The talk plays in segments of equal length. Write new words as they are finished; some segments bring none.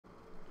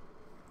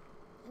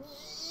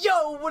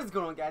Yo, what is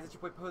going on, guys? It's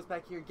your boy Post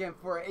back here again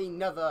for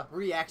another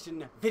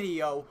reaction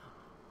video.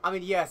 I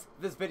mean, yes,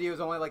 this video is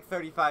only like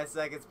 35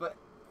 seconds, but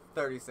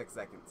 36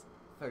 seconds.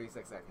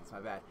 36 seconds, my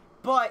bad.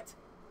 But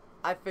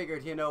I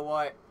figured, you know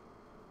what?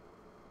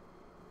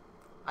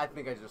 I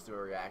think I just do a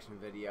reaction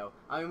video.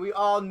 I mean, we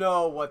all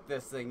know what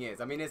this thing is.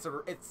 I mean, it's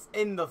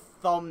in the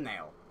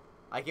thumbnail.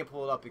 I can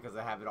pull it up because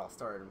I have it all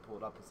started and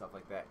pulled up and stuff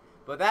like that.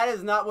 But that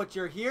is not what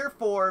you're here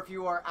for if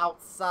you are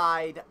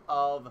outside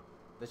of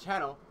the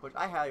channel, which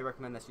I highly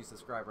recommend that you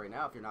subscribe right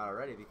now if you're not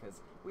already, because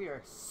we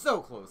are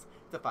so close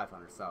to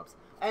 500 subs.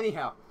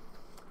 Anyhow,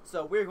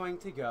 so we're going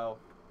to go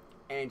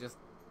and just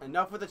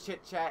enough with the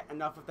chit chat,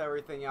 enough with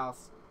everything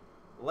else.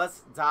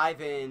 Let's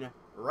dive in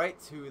right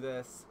to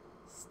this,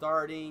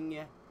 starting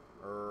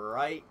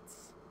right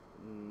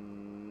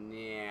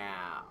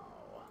now.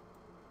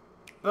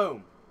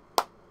 Boom.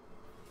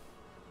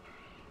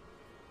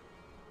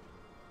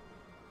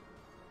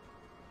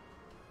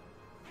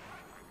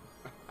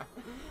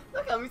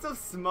 Look at me, so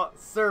smart.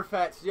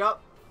 Sirfetch'd,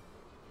 yup.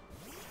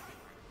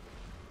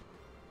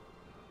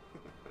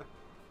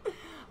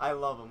 I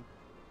love him.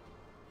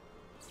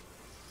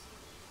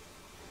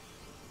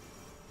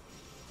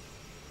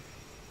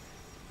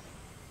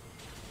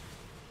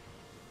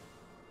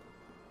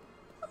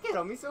 Look at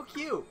him, he's so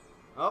cute.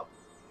 Oh.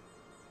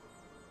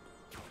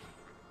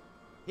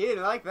 He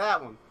didn't like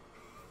that one.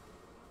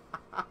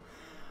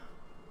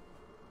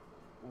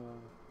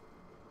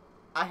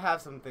 I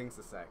have some things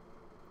to say.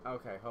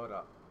 Okay, hold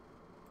up.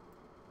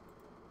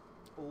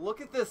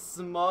 Look at this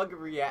smug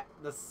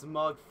the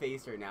smug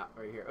face right now,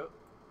 right here. Oh.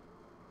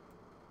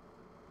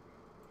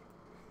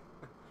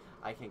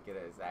 I can't get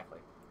it exactly.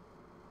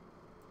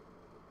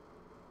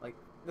 Like,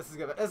 this is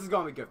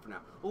gonna be good for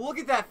now. Look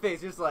at that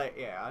face, just like,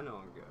 yeah, I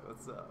know I'm good.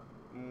 What's up?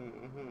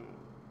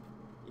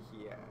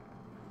 Yeah.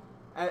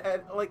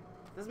 And like,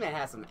 this man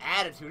has some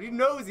attitude. He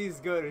knows he's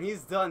good, and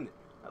he's done.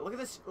 Look at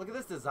this. Look at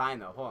this design,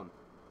 though. Hold on.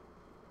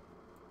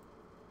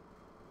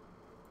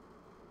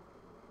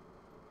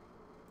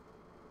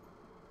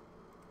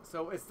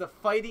 So it's the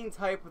fighting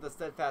type with a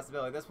steadfast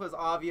ability. This was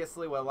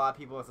obviously what a lot of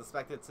people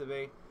suspected it to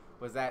be,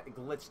 was that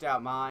glitched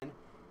out mine.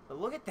 But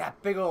look at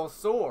that big old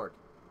sword.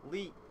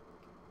 LEEKS.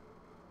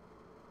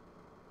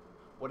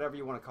 Whatever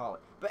you want to call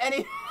it. But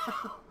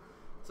anyhow,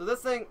 so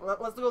this thing,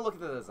 let's go look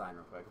at the design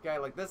real quick, okay?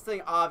 Like, this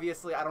thing,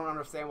 obviously, I don't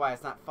understand why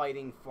it's not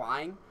fighting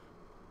flying.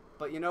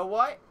 But you know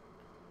what?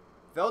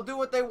 They'll do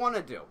what they want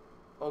to do,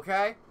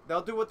 okay?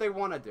 They'll do what they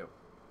want to do.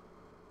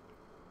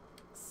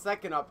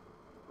 Second up,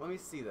 let me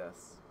see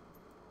this.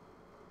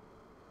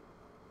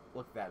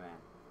 Look at that man.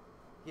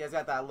 He has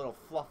got that little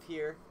fluff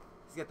here.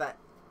 He's got that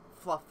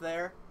fluff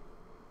there.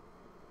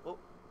 Oh.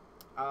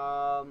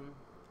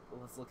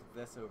 Let's look at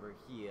this over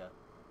here.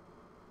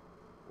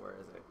 Where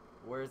is it?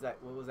 Where is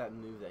that? What was that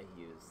move that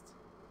he used?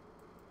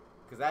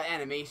 Because that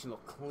animation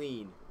looked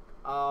clean.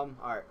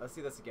 Alright, let's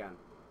see this again.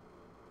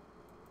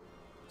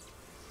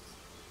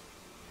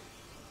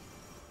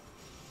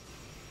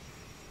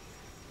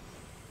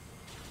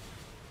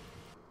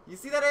 You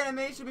see that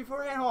animation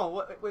beforehand?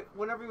 Hold on. Wait,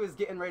 whenever he was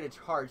getting ready to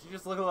charge, you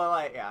just look a little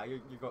like, yeah, you're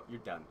done. You're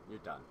done.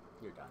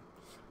 You're done.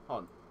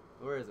 Hold on.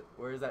 Where is it?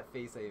 Where is that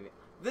face?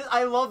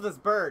 I love this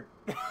bird.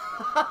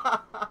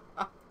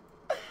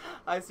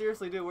 I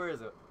seriously do. Where is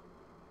it?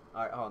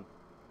 Alright, hold on.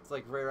 It's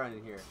like right around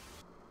in here.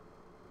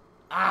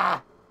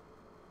 Ah!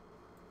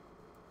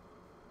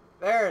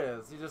 There it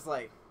is. You're just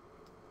like,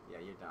 yeah,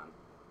 you're done.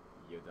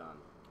 You're done.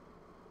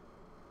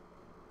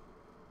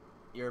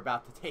 You're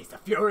about to taste the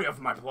fury of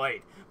my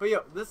blade. But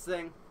yo, this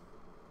thing,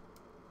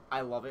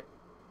 I love it.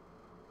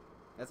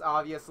 It's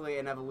obviously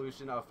an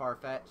evolution of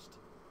Sirfetch'd.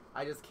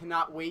 I just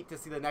cannot wait to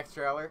see the next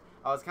trailer.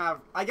 I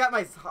got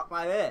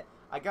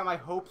my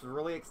hopes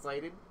really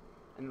excited,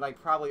 and like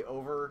probably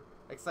over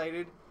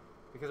excited,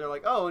 because they're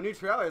like, oh, a new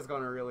trailer is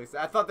going to release.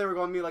 I thought they were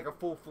going to be like a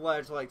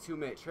full-fledged like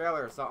 2-minute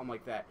trailer or something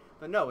like that.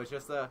 But no, it's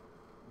just a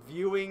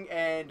viewing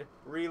and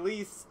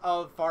release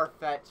of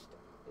Sirfetch'd's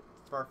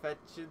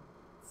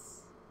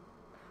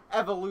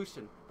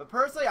evolution. But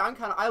personally,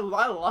 I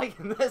like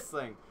this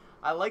thing.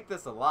 I like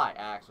this a lot,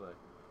 actually.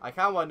 I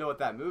kind of want to know what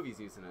that movie's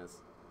using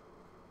is.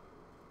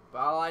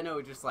 But all I know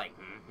is just like,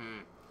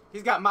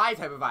 He's got my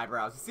type of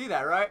eyebrows. You see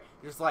that, right?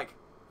 Just like,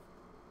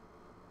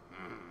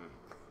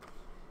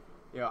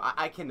 You know,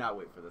 I cannot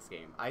wait for this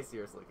game. I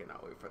seriously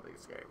cannot wait for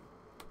this game.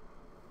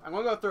 I'm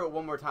gonna go through it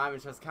one more time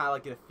and just kind of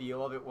like get a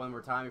feel of it one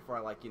more time before I,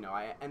 like, you know,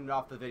 I end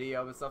off the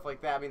video and stuff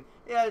like that. I mean,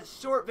 yeah, it's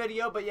a short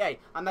video, but yay,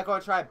 I'm not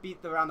gonna try to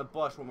beat around the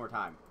bush one more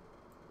time.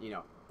 You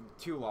know,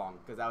 too long,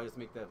 because that would just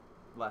make the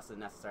lesson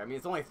necessary. I mean,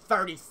 it's only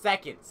 30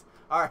 seconds.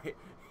 Alright,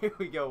 here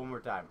we go one more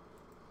time.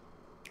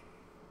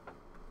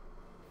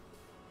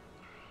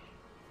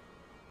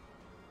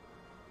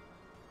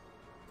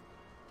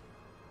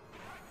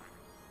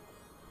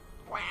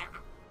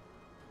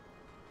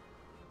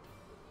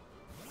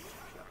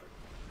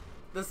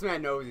 This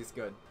man knows he's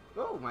good.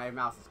 Oh, my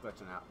mouse is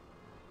glitching out.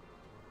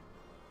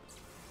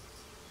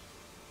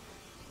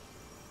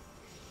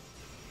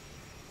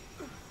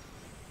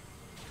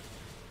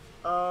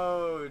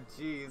 Oh,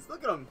 jeez.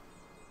 Look at him.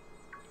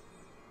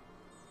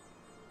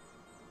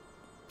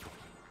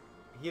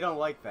 He don't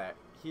like that.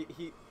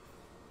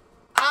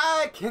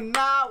 I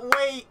cannot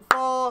wait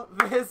for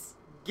this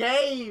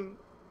game.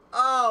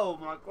 Oh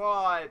my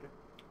god.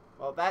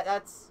 Well,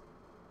 that's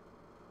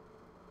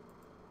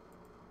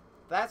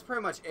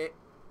pretty much it.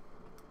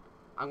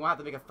 I'm gonna have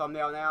to make a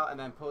thumbnail now and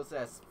then post it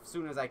as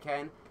soon as I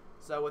can.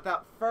 So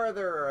without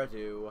further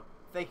ado,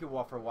 thank you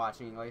all for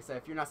watching. Like I said,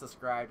 if you're not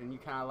subscribed and you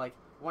kind of like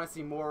want to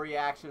see more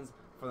reactions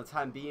for the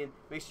time being,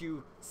 make sure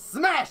you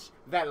smash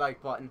that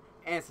like button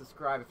and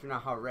subscribe if you're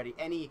not already.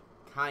 Any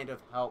kind of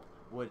help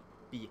would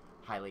be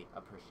highly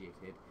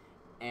appreciated.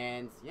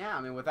 And yeah,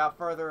 I mean, without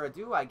further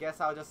ado, I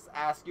guess I'll just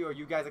ask you, are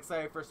you guys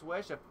excited for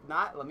Switch? If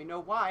not, let me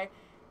know why.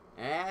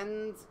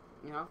 And,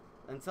 you know,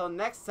 until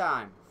next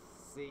time,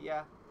 see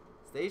ya,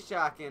 stay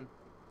shocking,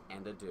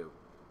 and adieu.